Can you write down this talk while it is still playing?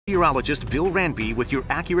Meteorologist Bill Ranby with your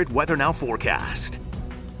accurate Weather Now forecast.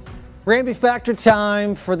 Ranby factor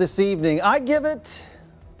time for this evening. I give it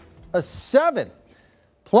a 7.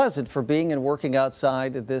 Pleasant for being and working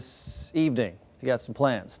outside this evening. If you got some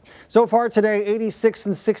plans. So far today, 86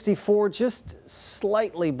 and 64, just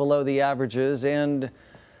slightly below the averages. And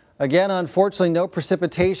again, unfortunately, no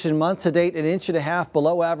precipitation. Month to date, 1.5 inches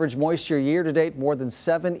below average moisture. Year to date, more than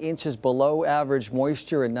 7 inches below average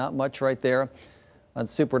moisture, and not much right there on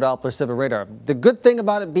Super Doppler 7 radar. The good thing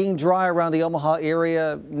about it being dry around the Omaha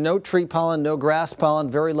area, no tree pollen, no grass pollen,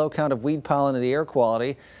 very low count of weed pollen in the air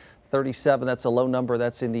quality. 37, that's a low number,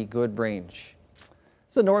 that's in the good range.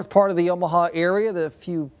 It's the north part of the Omaha area, the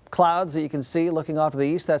few clouds that you can see looking off to the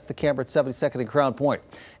east, that's the camera at 72nd and Crown Point.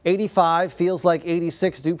 85, feels like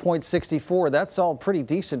 86, dew point 64. That's all pretty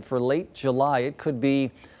decent for late July. It could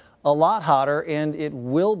be a lot hotter, and it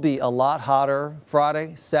will be a lot hotter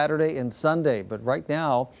Friday, Saturday, and Sunday. But right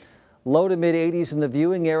now, low to mid 80s in the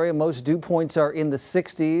viewing area. Most dew points are in the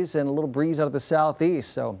 60s and a little breeze out of the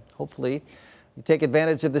southeast. So hopefully you take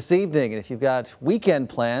advantage of this evening. And if you've got weekend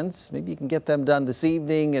plans, maybe you can get them done this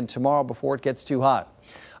evening and tomorrow before it gets too hot.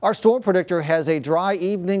 Our storm predictor has a dry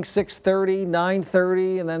evening, 6:30,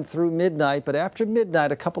 9:30, and then through midnight. But after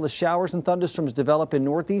midnight, a couple of showers and thunderstorms develop in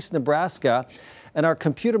northeast Nebraska. And our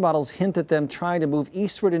computer models hint at them trying to move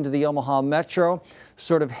eastward into the Omaha metro,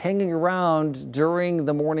 sort of hanging around during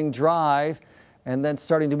the morning drive and then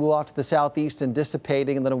starting to move off to the southeast and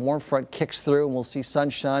dissipating. And then a warm front kicks through and we'll see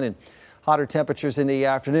sunshine and hotter temperatures in the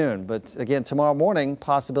afternoon. But again, tomorrow morning,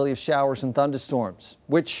 possibility of showers and thunderstorms,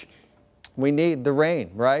 which we need the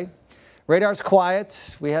rain, right? Radar's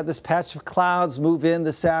quiet. We had this patch of clouds move in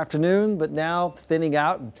this afternoon, but now thinning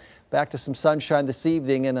out. Back to some sunshine this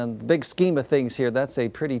evening, and on the big scheme of things here, that's a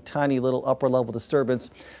pretty tiny little upper level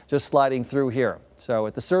disturbance just sliding through here. So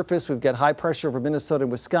at the surface, we've got high pressure over Minnesota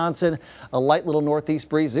and Wisconsin, a light little northeast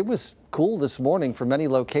breeze. It was cool this morning for many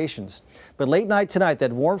locations. But late night tonight,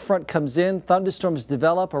 that warm front comes in, thunderstorms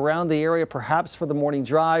develop around the area, perhaps for the morning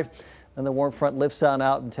drive, and the warm front lifts on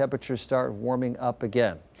out and temperatures start warming up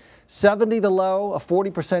again. 70 the low, a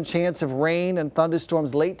 40% chance of rain and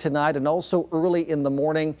thunderstorms late tonight and also early in the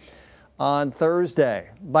morning on Thursday.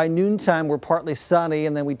 By noontime, we're partly sunny,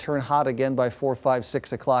 and then we turn hot again by 4, 5,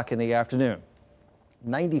 6 o'clock in the afternoon.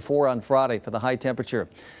 94 on Friday for the high temperature.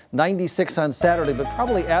 96 on Saturday, but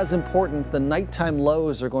probably as important, the nighttime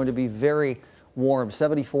lows are going to be very warm.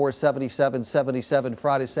 74, 77, 77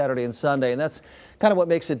 Friday, Saturday, and Sunday. And that's kind of what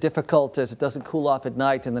makes it difficult, as it doesn't cool off at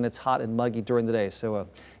night, and then it's hot and muggy during the day. So a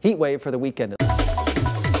heat wave for the weekend.